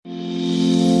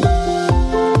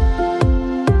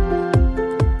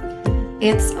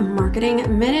It's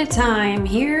Marketing Minute Time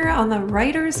here on the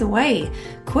Writer's Way.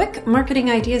 Quick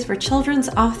marketing ideas for children's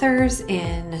authors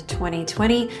in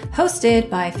 2020,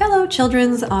 hosted by fellow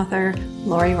children's author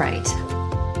Lori Wright.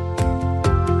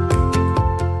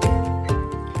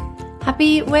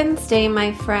 Happy Wednesday,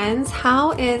 my friends.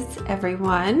 How is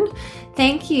everyone?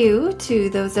 Thank you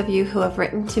to those of you who have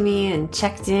written to me and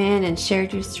checked in and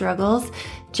shared your struggles.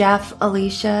 Jeff,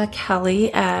 Alicia,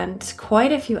 Kelly, and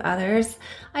quite a few others.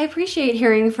 I appreciate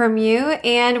hearing from you,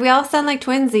 and we all sound like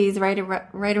twinsies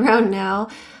right around now.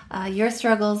 Your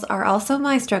struggles are also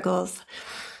my struggles.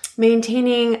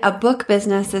 Maintaining a book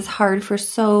business is hard for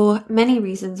so many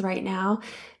reasons right now.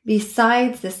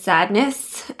 Besides the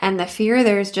sadness and the fear,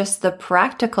 there's just the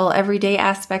practical everyday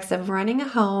aspects of running a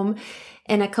home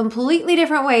in a completely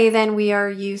different way than we are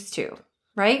used to,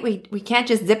 right? We can't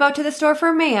just zip out to the store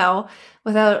for mayo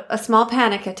without a small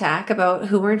panic attack about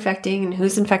who we're infecting and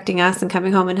who's infecting us and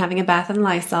coming home and having a bath in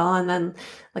Lysol and then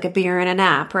like a beer and a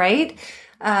nap, right?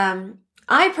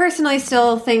 I personally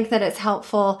still think that it's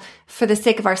helpful for the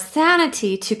sake of our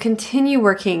sanity to continue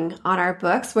working on our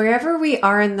books wherever we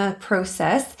are in the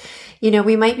process. You know,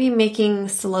 we might be making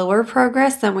slower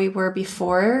progress than we were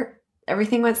before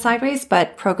everything went sideways,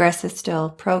 but progress is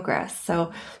still progress.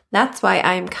 So that's why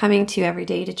I'm coming to you every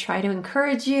day to try to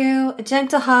encourage you, a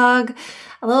gentle hug,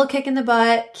 a little kick in the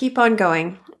butt, keep on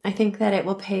going. I think that it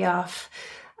will pay off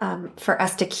for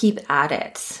us to keep at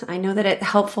it. I know that it's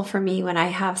helpful for me when I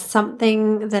have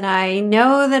something that I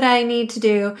know that I need to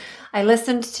do. I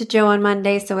listened to Joe on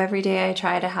Monday, so every day I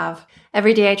try to have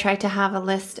a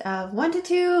list of one to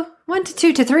two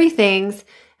to three things,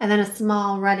 and then a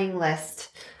small running list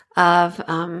of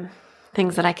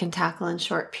things that I can tackle in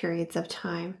short periods of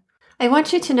time. I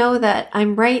want you to know that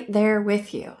I'm right there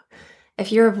with you.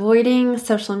 If you're avoiding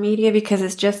social media because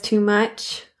it's just too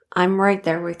much, I'm right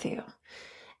there with you.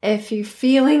 If you're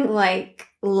feeling like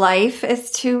life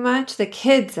is too much, the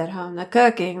kids at home, the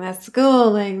cooking, the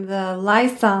schooling, the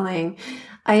Lysoling,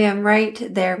 I am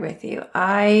right there with you.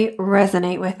 I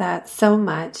resonate with that so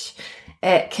much.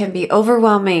 It can be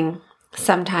overwhelming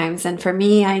sometimes. And for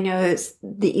me, I know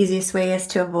the easiest way is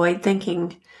to avoid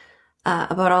thinking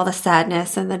about all the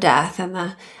sadness and the death and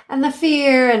the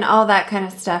fear and all that kind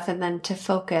of stuff, and then to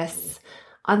focus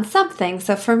on something.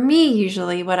 So for me,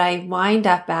 usually what I wind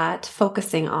up at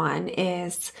focusing on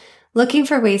is looking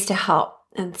for ways to help.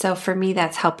 And so for me,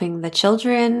 that's helping the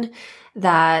children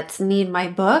that need my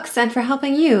books, and for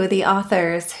helping you, the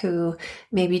authors who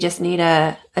maybe just need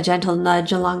a gentle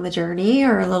nudge along the journey,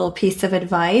 or a little piece of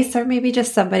advice, or maybe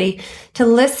just somebody to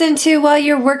listen to while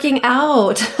you're working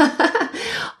out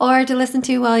or to listen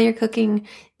to while you're cooking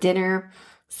dinner.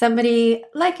 Somebody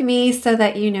like me, so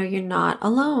that you know you're not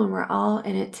alone. We're all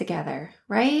in it together,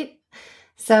 right?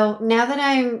 So now that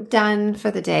I'm done for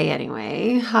the day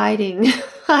anyway, hiding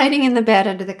in the bed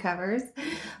under the covers,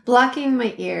 blocking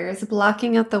my ears,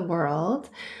 blocking out the world,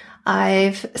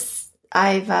 I've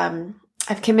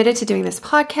committed to doing this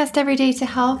podcast every day to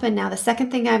help. And now the second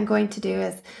thing I'm going to do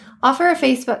is offer a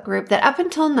Facebook group that up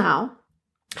until now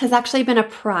has actually been a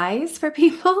prize for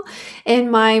people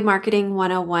in my Marketing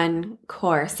 101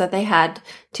 course. So they had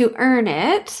to earn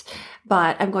it,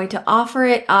 but I'm going to offer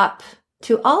it up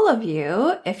to all of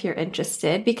you if you're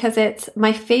interested, because it's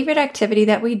my favorite activity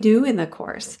that we do in the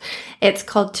course. It's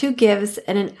called 2 Gives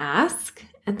and an Ask.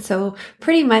 And so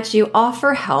pretty much you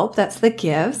offer help, that's the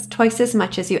gives, twice as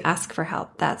much as you ask for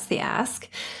help, that's the ask.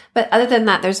 But other than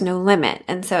that, there's no limit.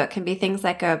 And so it can be things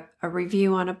like a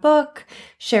review on a book,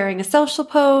 sharing a social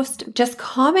post, just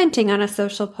commenting on a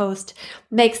social post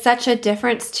makes such a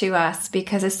difference to us,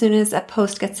 because as soon as a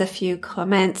post gets a few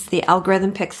comments, the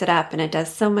algorithm picks it up and it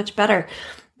does so much better.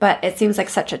 But it seems like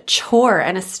such a chore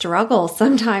and a struggle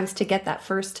sometimes to get that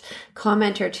first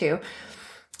comment or two.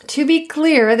 To be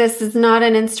clear, this is not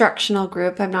an instructional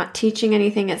group. I'm not teaching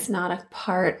anything. It's not a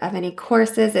part of any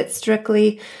courses. It's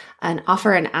strictly an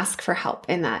offer and ask for help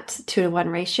in that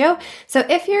 2-to-1 ratio. So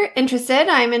if you're interested,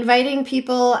 I'm inviting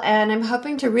people, and I'm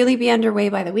hoping to really be underway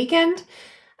by the weekend.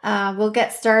 We'll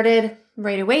get started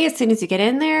right away as soon as you get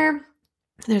in there.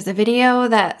 There's a video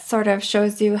that sort of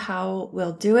shows you how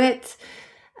we'll do it.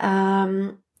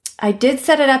 I did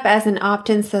set it up as an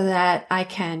opt-in so that I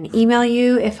can email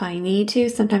you if I need to.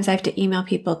 Sometimes I have to email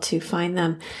people to find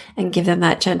them and give them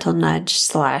that gentle nudge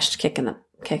 / kick in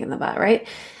the butt, right?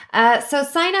 So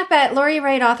sign up at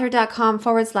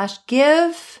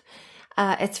loriwrightauthor.com/give.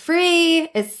 It's free.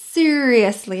 It's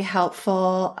seriously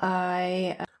helpful.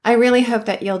 I really hope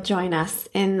that you'll join us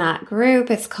in that group.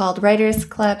 It's called Writers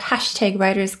Club,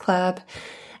 #Writers Club.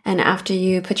 And after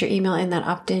you put your email in that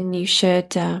opt-in, you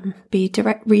should be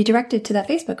redirected to that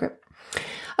Facebook group.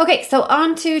 Okay, so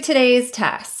on to today's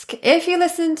task. If you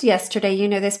listened yesterday, you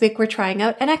know this week we're trying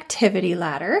out an activity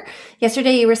ladder.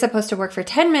 Yesterday you were supposed to work for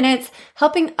 10 minutes,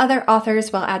 helping other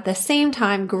authors while at the same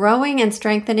time growing and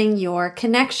strengthening your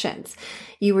connections.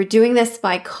 You were doing this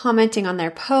by commenting on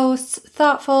their posts,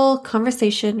 thoughtful,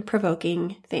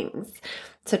 conversation-provoking things.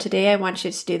 So today I want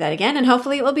you to do that again, and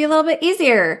hopefully it will be a little bit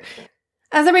easier.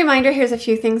 As a reminder, here's a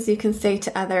few things you can say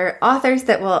to other authors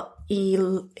that will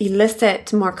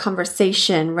elicit more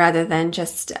conversation rather than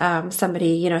just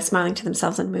somebody, smiling to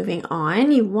themselves and moving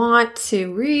on. You want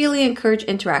to really encourage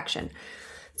interaction.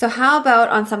 So how about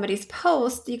on somebody's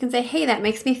post, you can say, hey, that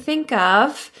makes me think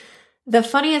of the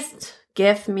funniest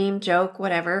GIF, meme, joke,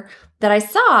 whatever that I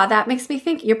saw. That makes me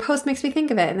think, your post makes me think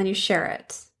of it, and then you share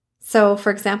it. So,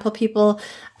 for example, people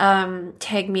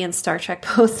tag me in Star Trek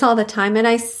posts all the time, and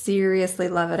I seriously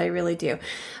love it. I really do.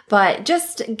 But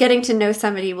just getting to know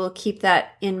somebody will keep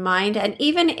that in mind. And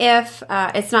even if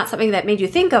it's not something that made you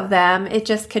think of them, it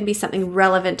just can be something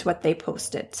relevant to what they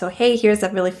posted. So, hey, here's a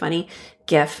really funny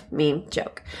GIF, meme,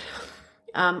 joke.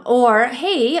 Or,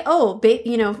 hey,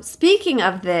 speaking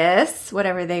of this,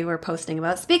 whatever they were posting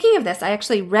about, speaking of this, I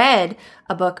actually read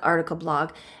a book, article,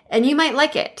 blog, and you might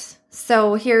like it.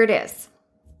 So here it is.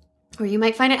 Or you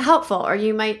might find it helpful, or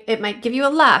it might give you a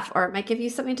laugh, or it might give you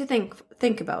something to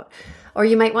think about. Or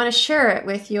you might want to share it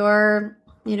with your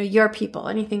people,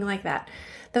 anything like that.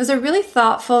 Those are really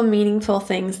thoughtful, meaningful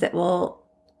things that will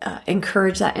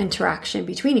encourage that interaction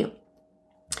between you.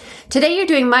 Today you're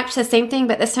doing much the same thing,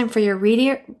 but this time for your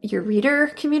reader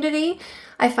community.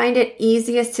 I find it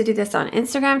easiest to do this on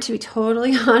Instagram, to be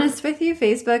totally honest with you.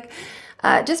 Facebook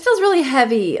just feels really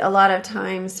heavy a lot of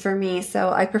times for me.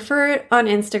 So I prefer it on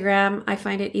Instagram. I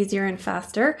find it easier and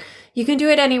faster. You can do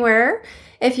it anywhere.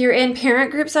 If you're in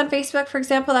parent groups on Facebook, for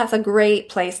example, that's a great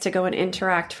place to go and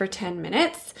interact for 10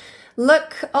 minutes.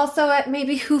 Look also at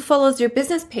maybe who follows your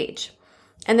business page,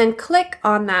 and then click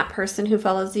on that person who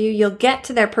follows you. You'll get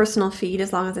to their personal feed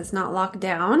as long as it's not locked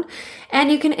down,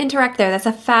 and you can interact there. That's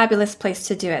a fabulous place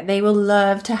to do it. They will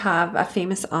love to have a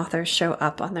famous author show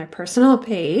up on their personal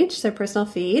page, their personal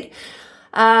feed.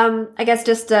 I guess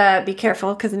just be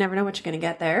careful, because you never know what you're going to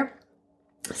get there.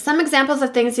 Some examples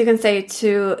of things you can say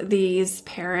to these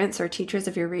parents or teachers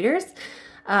of your readers.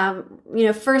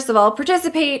 First of all,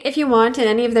 participate if you want in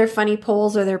any of their funny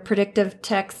polls or their predictive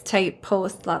text type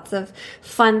posts. Lots of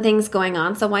fun things going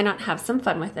on. So why not have some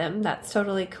fun with them? That's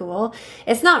totally cool.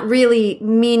 It's not really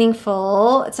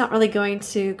meaningful. It's not really going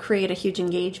to create a huge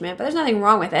engagement, but there's nothing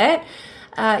wrong with it.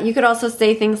 You could also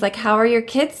say things like, how are your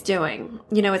kids doing?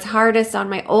 It's hardest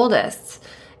on my oldest.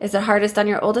 Is it hardest on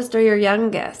your oldest or your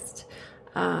youngest?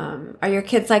 Are your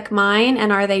kids like mine,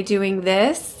 and are they doing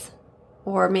this?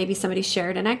 Or maybe somebody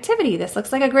shared an activity. This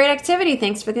looks like a great activity.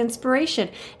 Thanks for the inspiration.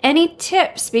 Any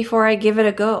tips before I give it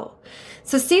a go?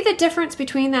 So see the difference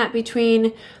between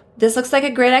this looks like a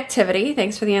great activity.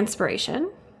 Thanks for the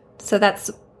inspiration. So that's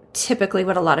typically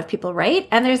what a lot of people write.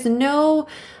 And there's no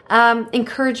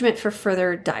encouragement for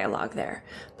further dialogue there.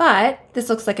 But this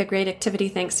looks like a great activity.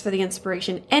 Thanks for the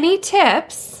inspiration. Any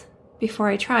tips before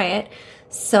I try it?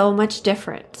 So much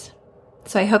different.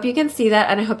 So I hope you can see that,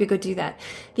 and I hope you go do that.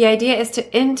 The idea is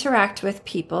to interact with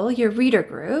people, your reader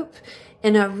group,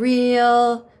 in a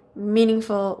real,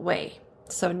 meaningful way.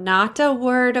 So not a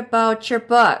word about your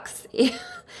books,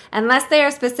 unless they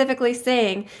are specifically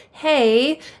saying,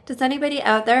 hey, does anybody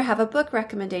out there have a book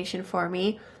recommendation for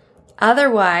me?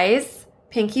 Otherwise,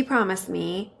 pinky promise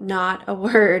me, not a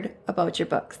word about your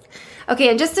books. Okay,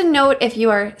 and just a note, if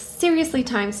you are seriously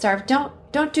time-starved, don't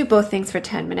do both things for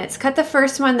 10 minutes. Cut the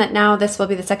first one that now this will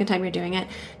be the second time you're doing it.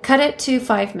 Cut it to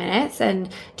 5 minutes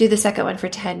and do the second one for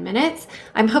 10 minutes.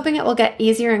 I'm hoping it will get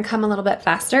easier and come a little bit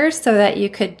faster so that you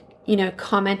could,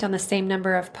 comment on the same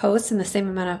number of posts in the same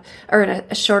amount of, or in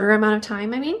a shorter amount of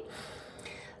time,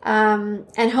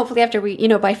 and hopefully after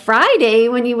by Friday,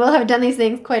 when you will have done these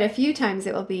things quite a few times,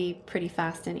 it will be pretty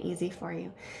fast and easy for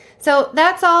you. So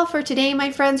that's all for today,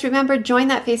 my friends. Remember, join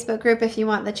that Facebook group if you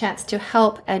want the chance to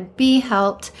help and be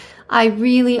helped. I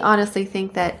really honestly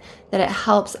think that it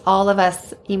helps all of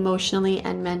us emotionally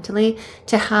and mentally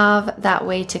to have that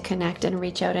way to connect and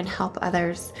reach out and help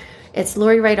others. It's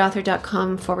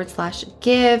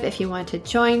LoriWrightAuthor.com/give if you want to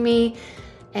join me.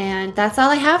 And that's all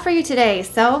I have for you today.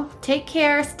 So take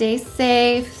care, stay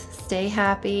safe, stay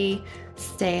happy,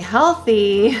 stay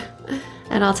healthy,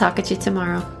 and I'll talk at you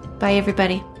tomorrow. Bye,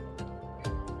 everybody.